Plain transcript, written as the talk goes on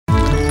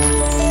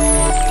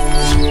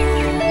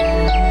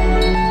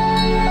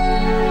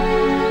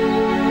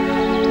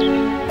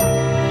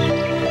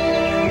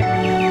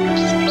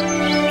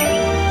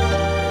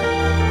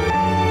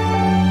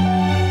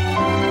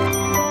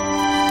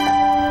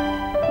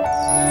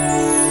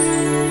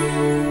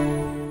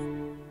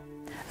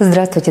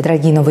Здравствуйте,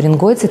 дорогие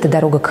новоренгойцы. Это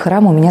 «Дорога к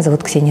храму». Меня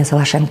зовут Ксения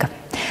Солошенко.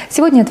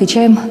 Сегодня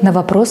отвечаем на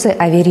вопросы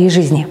о вере и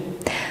жизни.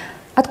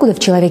 Откуда в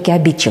человеке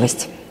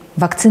обидчивость?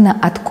 Вакцина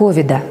от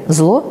ковида –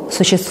 зло?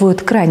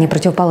 Существуют крайне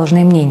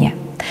противоположные мнения.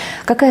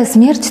 Какая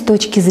смерть с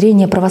точки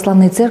зрения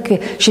православной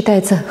церкви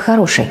считается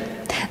хорошей?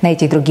 На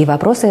эти и другие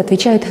вопросы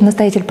отвечают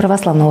настоятель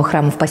православного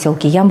храма в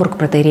поселке Ямбург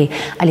протоиерей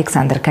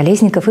Александр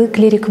Колесников и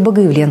клирик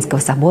Богоявленского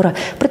собора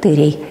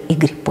протоиерей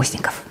Игорь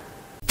Постников.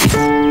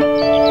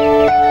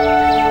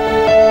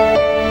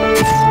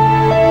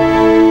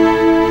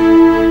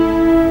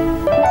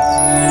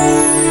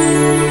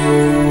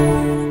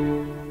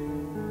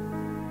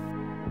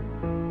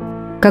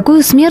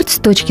 Какую смерть с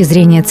точки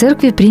зрения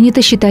церкви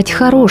принято считать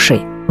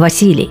хорошей?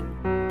 Василий.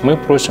 Мы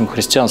просим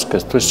христианская,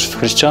 то есть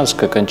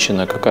христианская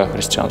кончина. Какая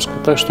христианская?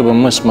 Так, чтобы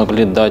мы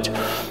смогли дать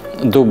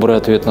добрый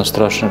ответ на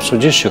страшном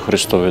судище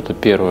Христове, это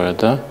первое,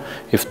 да?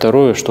 И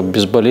второе, чтобы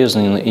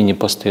безболезненный и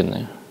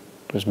непостыдный.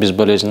 То есть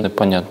безболезненный,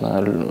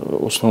 понятно,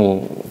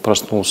 уснул,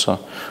 проснулся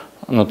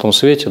на том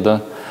свете,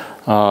 да?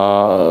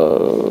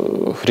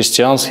 А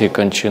христианские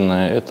кончины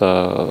 –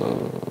 это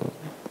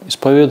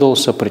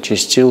исповедовался,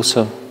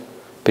 причастился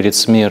перед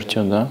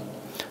смертью, да?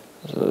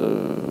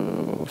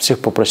 Всех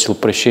попросил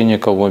прощения,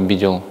 кого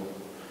обидел.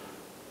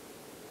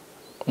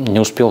 Не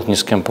успел ни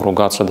с кем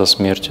поругаться до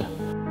смерти.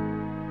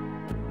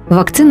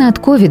 Вакцина от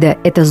ковида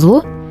 – это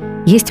зло?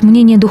 Есть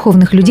мнение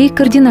духовных людей,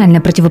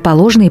 кардинально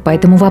противоположные по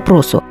этому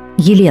вопросу.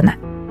 Елена.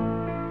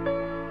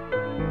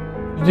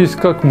 Здесь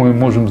как мы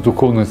можем с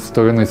духовной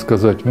стороны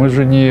сказать? Мы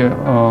же не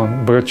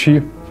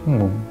врачи,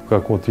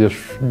 как вот я же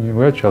не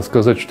врач, а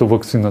сказать, что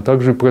вакцина.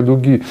 Также про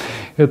другие.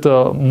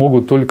 Это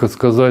могут только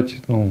сказать,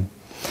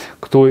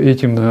 кто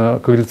этим,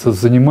 как говорится,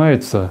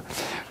 занимается,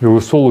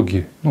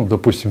 вирусологи,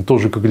 допустим,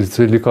 тоже, как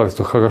говорится,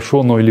 лекарство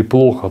хорошо оно или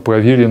плохо,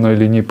 проверено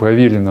или не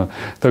проверено.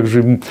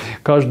 Также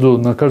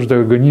на каждый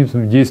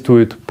организм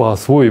действует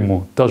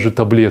по-своему, та же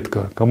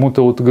таблетка.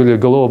 Кому-то вот говорят,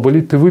 голова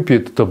болит, ты выпей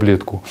эту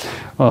таблетку.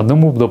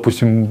 Одному,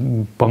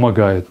 допустим,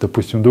 помогает,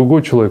 допустим,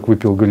 другой человек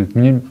выпил, говорит,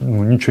 мне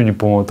ничего не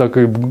помогло, так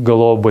и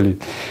голова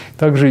болит.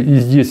 Также и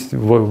здесь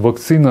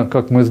вакцина,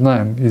 как мы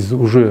знаем, из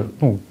уже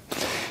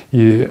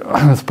и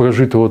с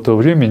прожитого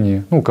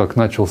времени, как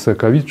начался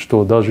ковид,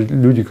 что даже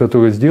люди,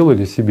 которые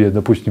сделали себе,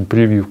 допустим,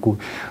 прививку,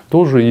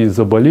 тоже и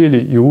заболели,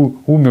 и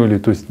умерли.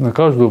 То есть на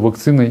каждую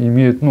вакцину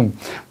имеет,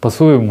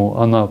 по-своему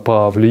она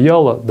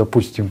повлияла,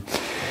 допустим.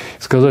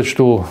 Сказать,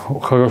 что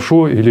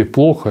хорошо или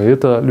плохо,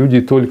 это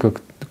люди только,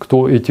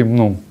 кто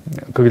этим,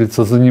 как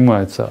говорится,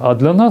 занимается. А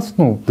для нас,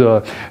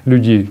 для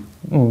людей,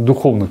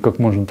 духовных, как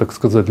можно так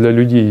сказать, для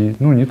людей,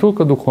 не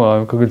только духовных,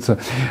 а, как говорится,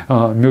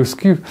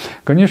 мирских,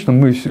 конечно,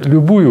 мы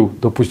любую,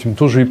 допустим,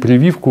 тоже и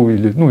прививку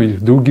или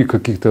других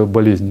каких-то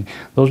болезней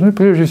должны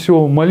прежде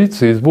всего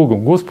молиться и с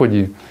Богом: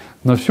 Господи,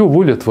 на все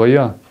воля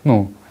Твоя,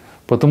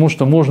 потому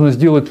что можно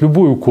сделать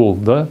любой укол,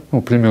 да,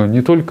 к примеру,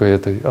 не только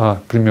это, а,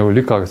 к примеру,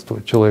 лекарство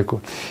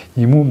человеку,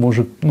 ему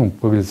может, как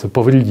говорится,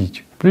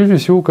 повредить. Прежде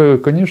всего,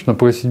 конечно,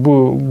 просить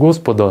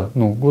Господа,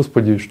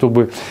 Господи,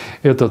 чтобы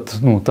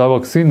та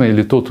вакцина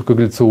или тот, как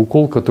говорится,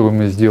 укол, который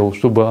я сделал,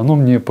 чтобы оно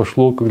мне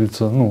пошло, как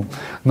говорится,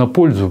 на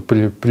пользу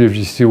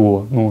прежде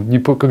всего, не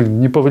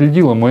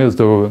повредило мое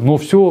здоровье, но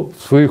все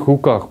в своих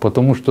руках,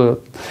 потому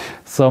что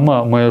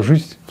сама моя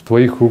жизнь в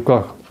Твоих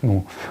руках,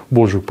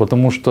 Божьих,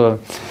 потому что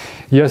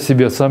я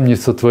себя сам не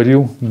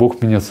сотворил,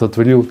 Бог меня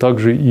сотворил,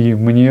 также и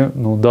мне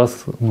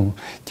даст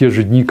те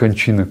же дни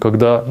кончины,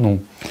 когда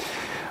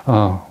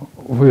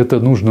это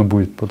нужно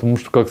будет, потому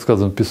что, как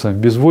сказано в Писании,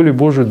 без воли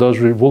Божией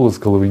даже волос с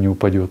головы не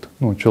упадет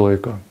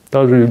человека.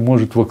 Также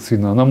может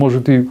вакцина, она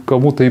может и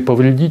кому-то и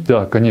повредить,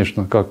 да,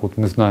 конечно, как вот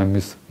мы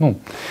знаем,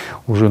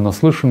 уже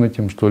наслышаны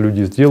тем, что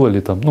люди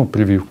сделали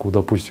прививку,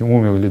 допустим,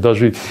 умерли,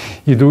 даже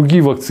и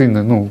другие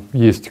вакцины,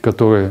 есть,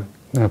 которые,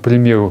 к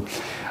примеру,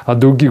 от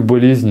других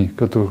болезней,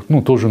 которых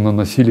тоже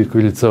наносили, как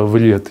говорится,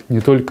 вред, не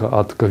только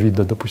от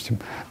ковида, допустим.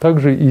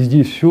 Также и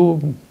здесь все,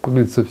 как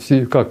говорится,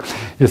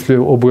 если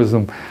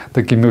образом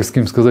таким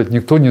мирским сказать,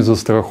 никто не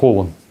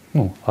застрахован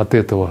от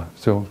этого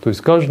всего. То есть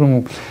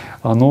каждому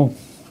оно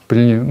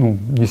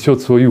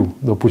несет свою,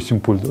 допустим,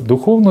 пользу.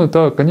 Духовно,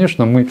 это,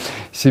 конечно, мы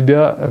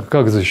себя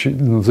как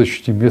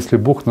защитим, если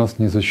Бог нас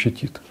не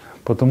защитит.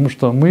 Потому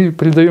что мы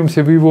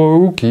предаемся в Его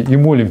руки и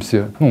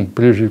молимся,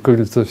 прежде, как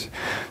говорится,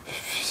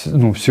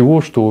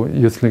 всего, что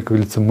если, как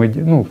говорится, мы,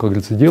 как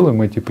говорится,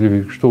 делаем эти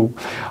прививки, что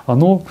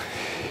оно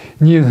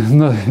не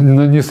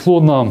нанесло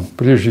нам,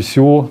 прежде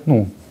всего,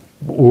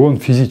 урон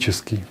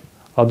физический.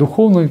 А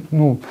духовный,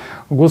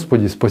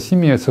 Господи, спаси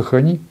меня,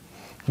 сохрани.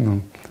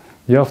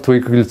 Я в Твои,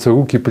 как говорится,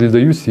 руки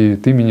предаюсь, и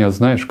Ты меня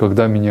знаешь,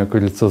 когда меня, как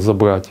говорится,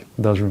 забрать.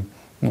 Даже,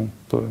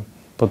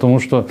 потому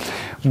что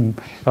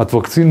от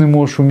вакцины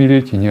можешь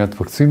умереть, и не от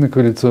вакцины, как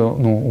говорится,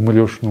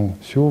 умрешь.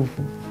 Все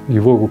в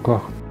Его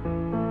руках.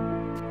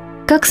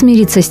 Как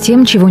смириться с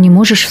тем, чего не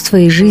можешь в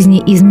своей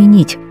жизни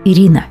изменить?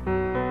 Ирина.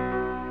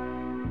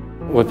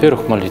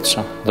 Во-первых,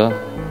 молиться, да,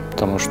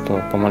 потому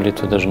что по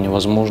молитве даже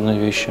невозможные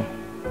вещи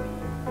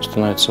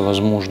становятся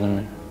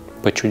возможными.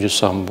 по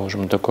чудесам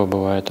Божьим, такое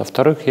бывает. А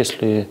во-вторых,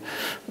 если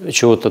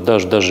чего-то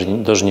даже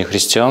не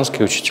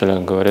христианские учителя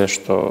говорят,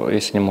 что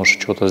если не можешь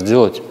чего-то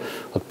сделать,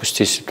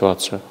 отпусти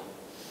ситуацию.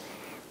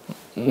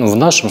 В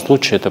нашем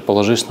случае это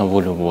положись на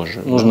волю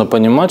Божию. Нужно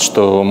понимать,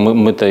 что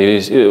мы-то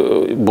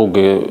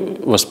Бога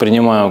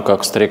воспринимаем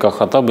как старика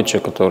Хаттабыча,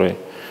 который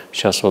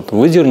сейчас вот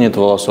выдернет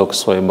волосок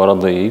своей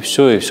бороды, и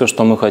все,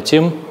 что мы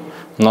хотим,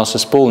 у нас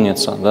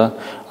исполнится. Да?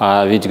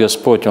 А ведь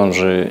Господь, Он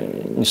же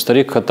не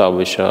старик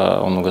Хаттабыч,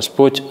 а Он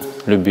Господь,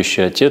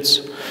 любящий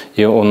Отец,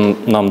 и Он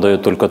нам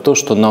дает только то,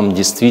 что нам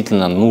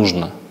действительно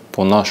нужно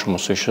по нашему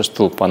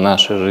существу, по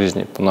нашей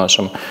жизни,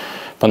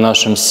 по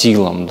нашим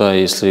силам. Да?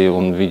 Если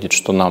Он видит,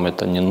 что нам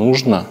это не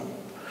нужно,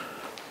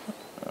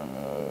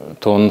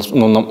 то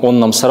Он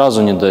нам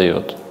сразу не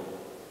дает.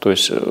 То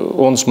есть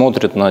Он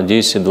смотрит на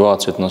 10,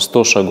 20, на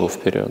 100 шагов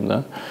вперед.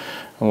 Да?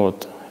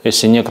 Вот.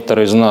 Если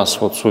некоторые из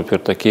нас, вот супер,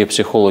 такие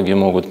психологи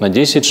могут на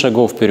 10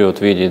 шагов вперед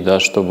видеть,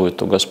 да, что будет,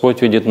 то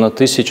Господь видит на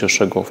 1000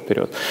 шагов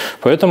вперед.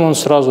 Поэтому Он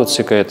сразу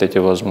отсекает эти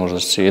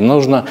возможности. И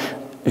нужно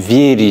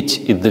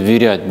верить и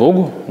доверять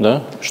Богу,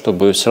 да,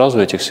 чтобы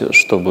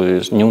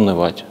чтобы не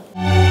унывать.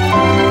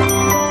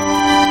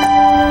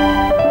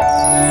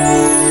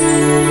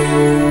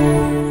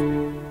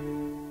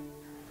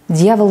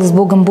 Дьявол с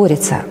Богом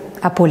борется,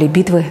 а поле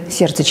битвы –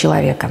 сердце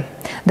человека.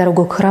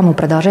 «Дорогу к храму»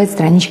 продолжает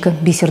страничка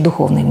 «Бисер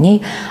духовный». В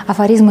ней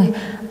афоризмы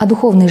о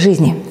духовной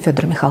жизни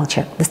Фёдора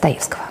Михайловича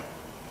Достоевского.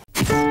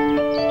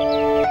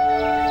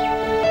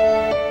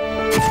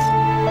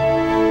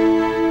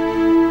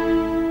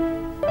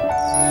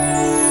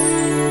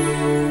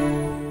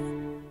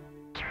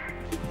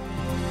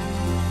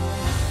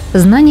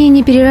 Знание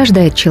не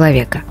перерождает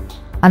человека,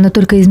 оно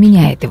только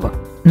изменяет его.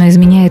 Но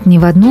изменяет не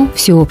в одну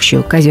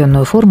всеобщую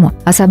казенную форму,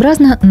 а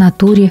сообразно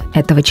натуре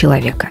этого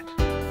человека.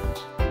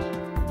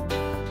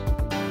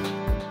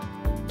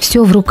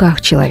 Все в руках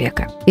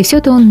человека, и все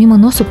это он мимо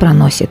носу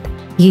проносит,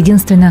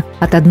 единственно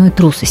от одной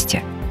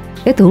трусости.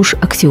 Это уж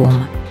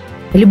аксиома.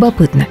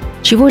 Любопытно,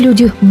 чего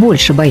люди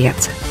больше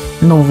боятся?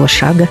 Нового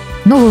шага,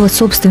 нового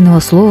собственного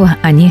слова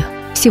они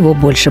всего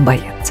больше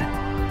боятся.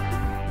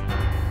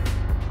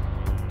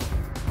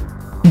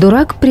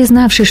 Дурак,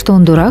 признавший, что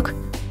он дурак,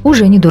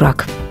 уже не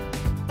дурак.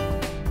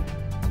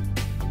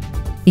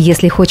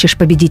 Если хочешь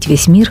победить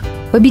весь мир,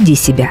 победи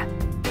себя.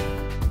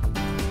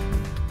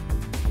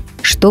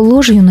 Что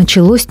ложью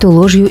началось, то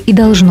ложью и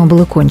должно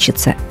было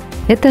кончиться.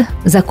 Это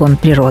закон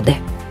природы.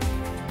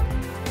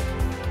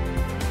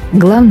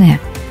 Главное,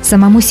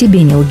 самому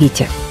себе не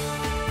лгите.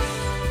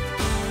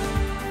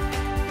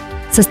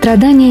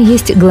 Сострадание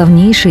есть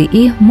главнейший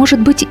и,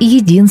 может быть,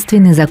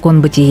 единственный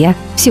закон бытия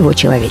всего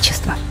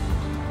человечества.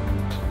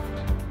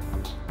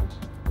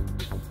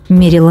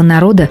 Мерило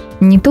народа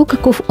не то,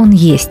 каков он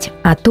есть,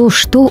 а то,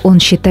 что он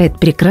считает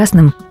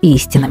прекрасным и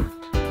истинным.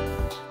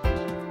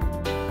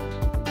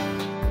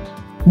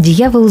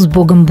 Дьявол с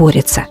Богом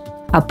борется,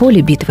 а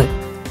поле битвы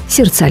 –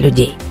 сердца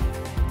людей.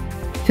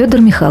 Фёдор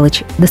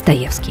Михайлович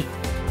Достоевский.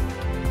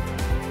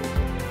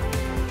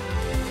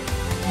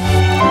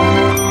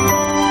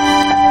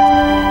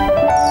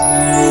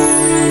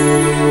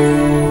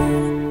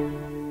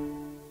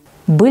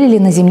 Были ли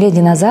на Земле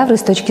динозавры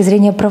с точки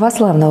зрения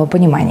православного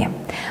понимания?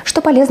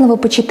 Что полезного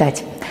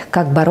почитать?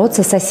 Как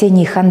бороться с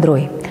осенней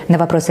хандрой? На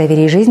вопросы о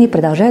вере и жизни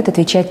продолжают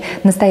отвечать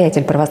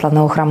настоятель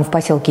православного храма в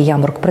поселке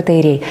Ямбург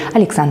протоиерей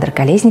Александр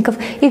Колесников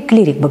и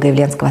клирик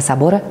Богоявленского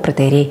собора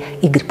протоиерей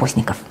Игорь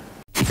Постников.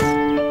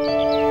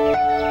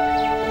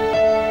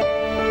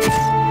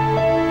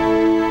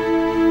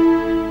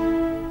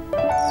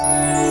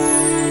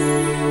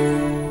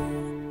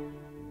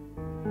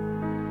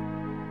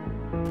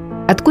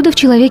 Откуда в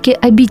человеке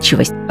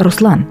обидчивость,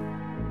 Руслан?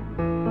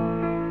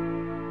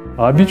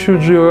 А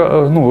обидчивость же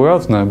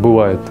разная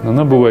бывает.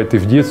 Она бывает и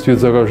в детстве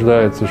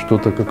зарождается,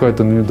 что-то,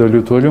 какая-то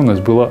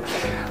неудовлетворенность была,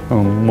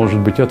 может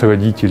быть, от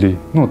родителей,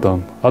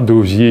 от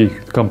друзей,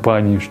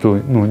 компаний, что,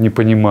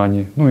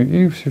 непонимание.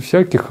 И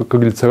всяких, как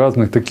говорится,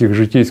 разных таких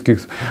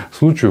житейских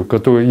случаев,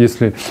 которые,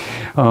 если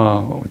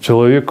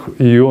человек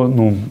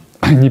ее,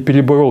 не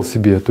переборол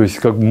себе, то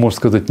есть, можно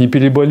сказать, не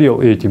переболел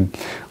этим.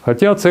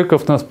 Хотя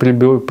церковь нас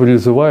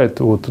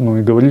призывает, и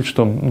говорит,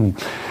 что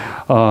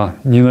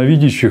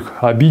ненавидящих,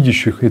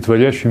 обидящих и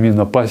творящими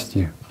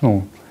напасти,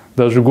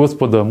 даже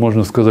Господа,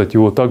 можно сказать,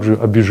 его также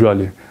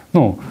обижали.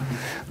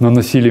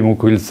 Наносили ему,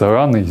 как говорится,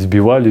 раны,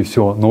 избивали,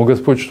 все. Но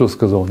Господь что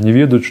сказал? Не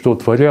ведают, что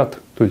творят,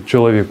 то есть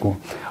человеку,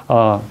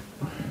 а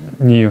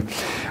не,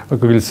 как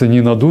говорится,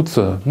 не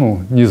надуться,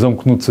 не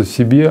замкнуться в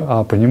себе,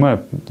 а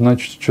понимая,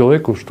 значит,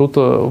 человеку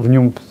что-то в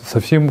нем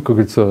совсем, как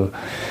говорится,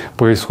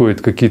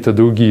 происходят какие-то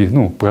другие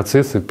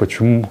процессы,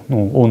 почему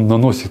он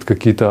наносит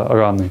какие-то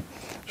раны,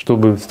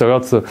 чтобы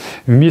стараться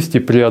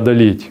вместе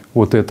преодолеть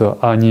это,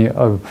 а не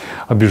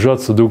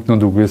обижаться друг на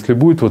друга. Если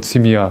будет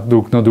семья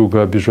друг на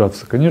друга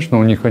обижаться, конечно,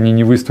 у них они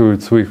не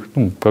выстроят своих,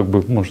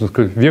 можно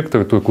сказать,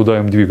 вектор, то куда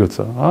им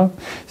двигаться, а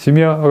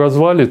семья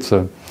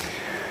развалится.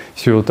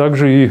 Все.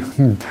 Также и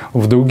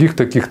в других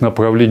таких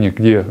направлениях,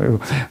 где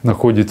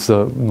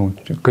находится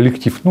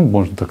коллектив,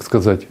 можно так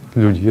сказать,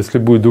 люди. Если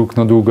будут друг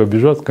на друга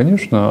обижаться,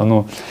 конечно,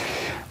 оно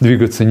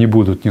двигаться не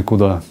будут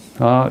никуда.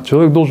 А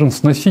человек должен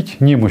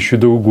сносить немощи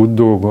друг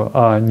другу,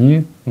 а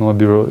не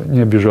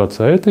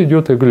обижаться. А это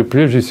идет, я говорю,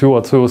 прежде всего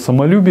от своего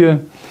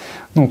самолюбия,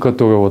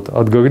 которое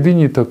от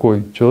гордыни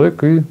такой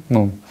человек и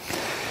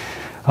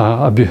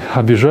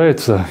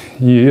обижается.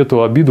 И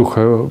эту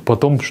обиду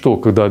потом что,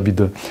 когда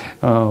обида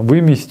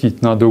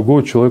выместить на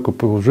другого человека,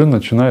 уже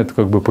начинает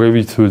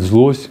проявить свою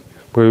злость,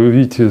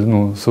 проявить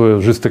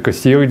свое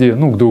жестокосердие,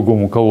 к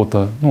другому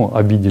кого-то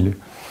обидели.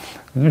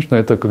 Конечно,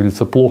 это, как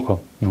говорится, плохо.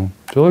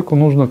 Человеку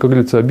нужно, как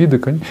говорится, обиды,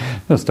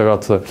 конечно,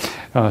 стараться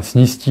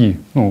снести,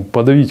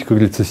 подавить, как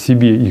говорится,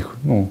 себе их,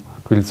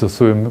 как говорится, в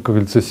своем, как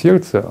говорится,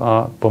 сердце,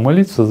 а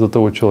помолиться за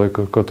того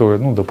человека, который,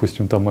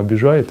 допустим, там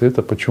обижает.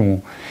 Это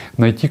почему?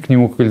 Найти к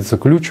нему, как говорится,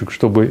 ключик,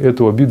 чтобы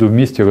эту обиду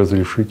вместе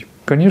разрешить.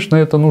 Конечно,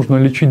 это нужно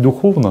лечить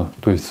духовно,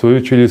 то есть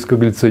свое через, как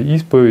говорится,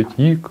 исповедь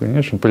и,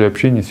 конечно, при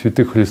общении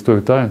святых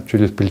Христовых тайн,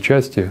 через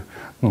причастие,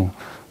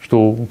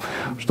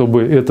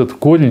 чтобы этот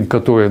корень,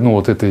 который,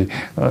 этой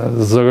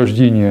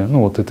зарождения,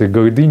 этой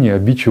гордыни,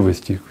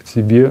 обидчивости к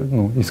себе,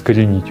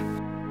 искоренить.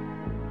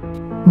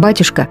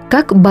 Батюшка,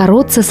 как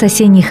бороться с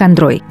осенней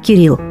хандрой?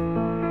 Кирилл.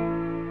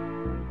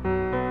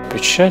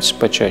 Причащайтесь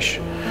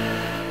почаще.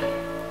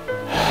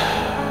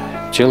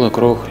 Тело,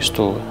 кровь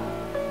Христова.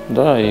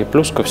 Да, и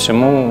плюс ко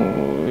всему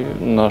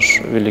наш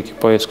великий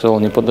поэт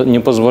сказал: не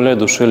позволяй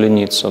душе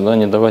лениться,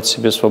 не давать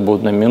себе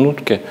свободной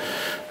минутки,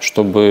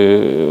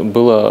 чтобы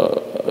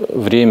было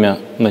время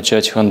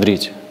начать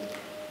хандрить.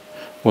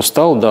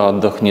 Устал, да,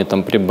 отдохни,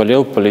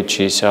 приболел,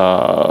 полечись,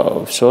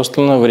 а все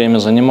остальное время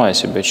занимай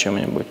себя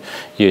чем-нибудь.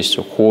 Есть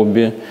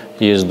хобби,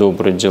 есть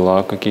добрые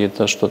дела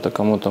какие-то, что-то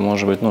кому-то,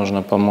 может быть,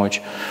 нужно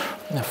помочь.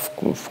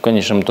 В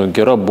конечном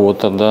итоге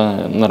работа,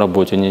 на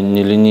работе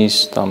не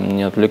ленись,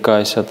 не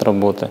отвлекайся от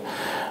работы.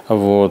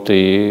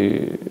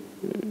 И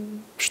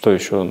что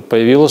еще?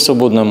 Появилась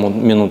свободная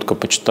минутка,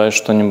 почитай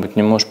что-нибудь,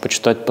 не можешь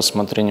почитать,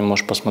 посмотри, не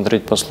можешь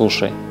посмотреть,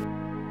 послушай.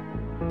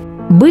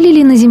 Были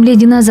ли на Земле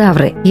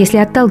динозавры, если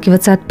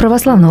отталкиваться от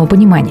православного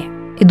понимания?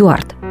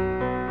 Эдуард.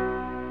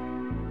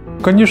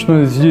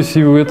 Конечно, здесь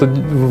и этот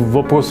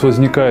вопрос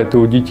возникает и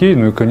у детей,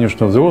 и,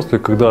 конечно,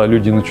 взрослых, когда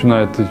люди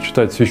начинают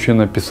читать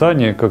Священное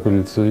Писание, как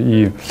говорится,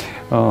 и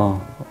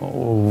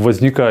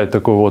возникает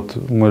такой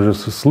мы же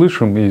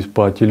слышим и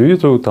по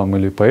телевизору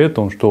или по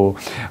этому, что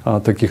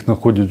таких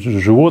находят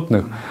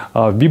животных,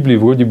 а в Библии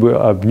вроде бы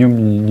об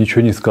нем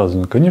ничего не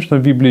сказано. Конечно,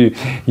 в Библии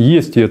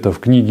есть это, в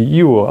книге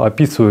Иова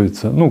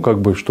описывается,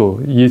 что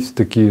есть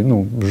такие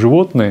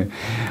животные,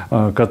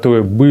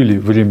 которые были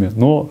в Риме,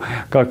 но,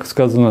 как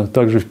сказано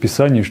также в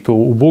Писании, что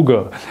у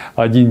Бога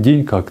один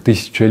день как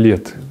 1000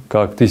 лет.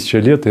 Как 1000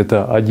 лет –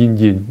 это один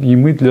день. И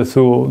мы для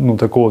своего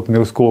такого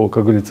мирского,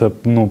 как говорится,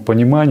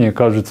 понимания,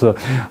 кажется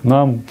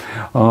нам,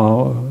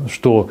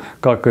 что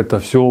как это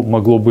все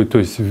могло быть. То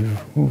есть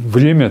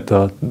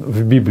время-то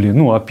в Библии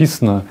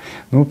описано,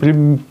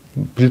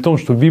 при том,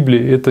 что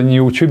Библия – это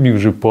не учебник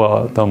же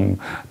по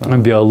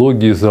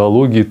биологии,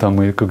 зоологии и,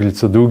 как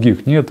говорится,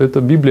 других. Нет, это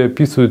Библия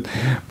описывает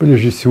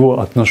прежде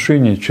всего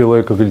отношение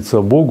человека, как говорится,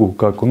 к Богу,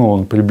 как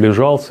он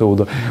приближался,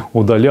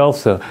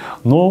 удалялся.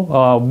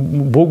 Но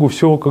Богу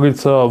все, как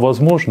говорится,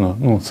 возможно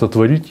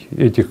сотворить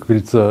этих, как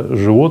говорится,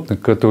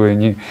 животных, которые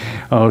они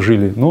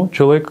жили. Но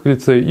человек, как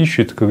говорится,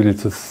 ищет, как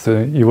говорится, с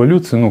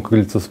эволюции, как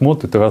говорится,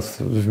 смотрит, раз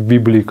в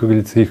Библии, как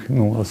говорится, их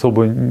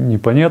особо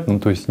непонятно,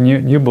 то есть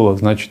не было,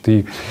 значит,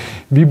 и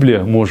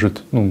Библия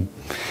может,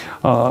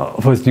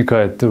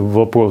 возникает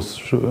вопрос,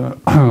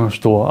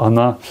 что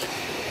она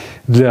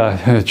для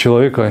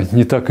человека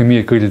не так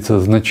имеет, как говорится,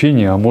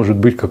 значение, а может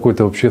быть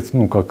какой-то вообще,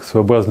 как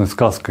своеобразной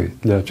сказкой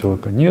для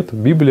человека. Нет,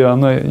 Библия,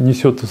 она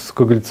несет,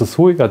 как говорится,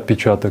 свой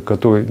отпечаток,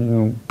 который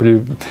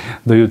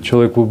дает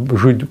человеку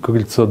жить, как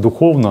говорится,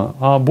 духовно,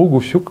 а Богу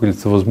все, как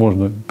говорится,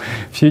 возможно.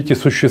 Все эти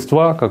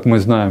существа, как мы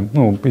знаем,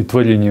 и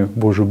творение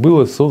Божие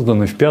было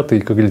создано в 5-й,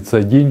 как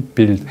говорится, день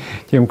перед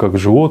тем, как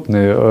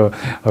животные,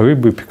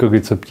 рыбы, как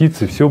говорится,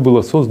 птицы, все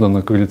было создано,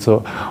 как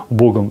говорится,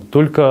 Богом.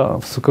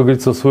 Только, как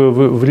говорится, в свое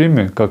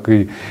время, как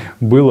и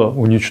было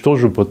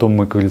уничтожено, потом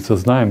мы, как говорится,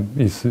 знаем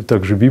из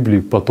также Библии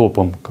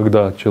потопом,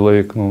 когда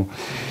человек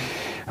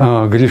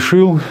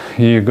грешил,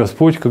 и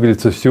Господь, как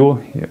говорится, все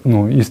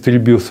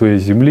истребил своей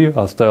земли,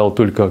 оставил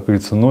только, как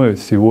говорится, Ноя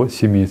с его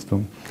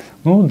семейством.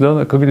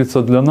 Как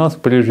говорится, для нас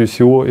прежде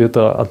всего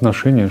это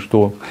отношение,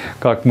 что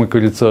как мы,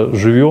 как говорится,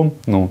 живем,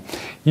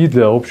 и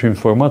для общей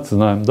информации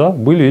знаем, да,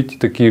 были эти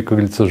такие, как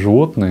говорится,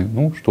 животные,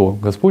 что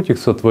Господь их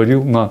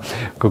сотворил на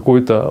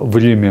какое-то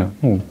время,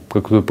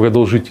 какой-то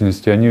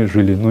продолжительности они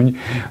жили, но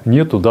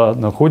нету, да,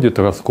 находят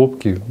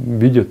раскопки,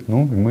 видят, и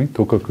мы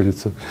только, как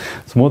говорится,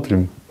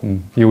 смотрим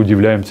и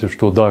удивляемся,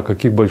 что да,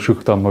 каких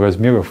больших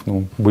размеров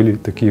были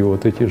такие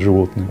эти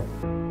животные.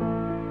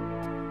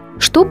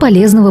 Что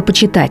полезного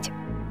почитать?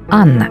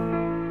 Анна.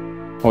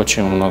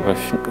 Очень много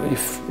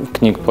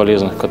книг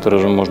полезных, которые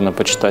уже можно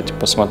почитать и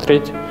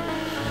посмотреть.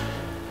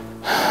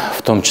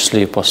 в том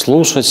числе и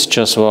послушать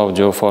сейчас в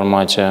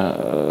аудиоформате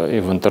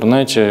и в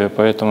интернете,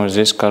 поэтому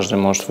здесь каждый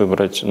может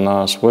выбрать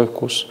на свой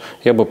вкус.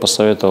 Я бы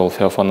посоветовал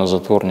Феофана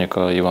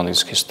Затворника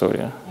 «Евангельская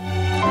история».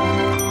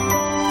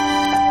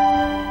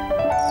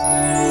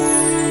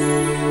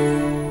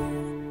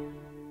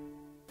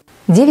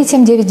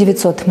 (979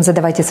 900).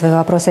 Задавайте свои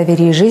вопросы о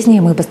вере и жизни, и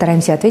мы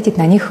постараемся ответить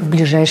на них в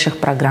ближайших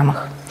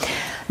программах.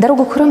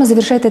 «Дорогу к храму»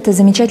 завершает это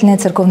замечательное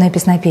церковное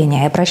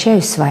песнопение. Я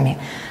прощаюсь с вами.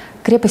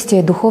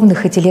 Крепости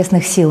духовных и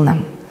телесных сил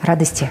нам,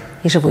 радости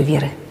и живой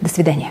веры. До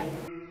свидания.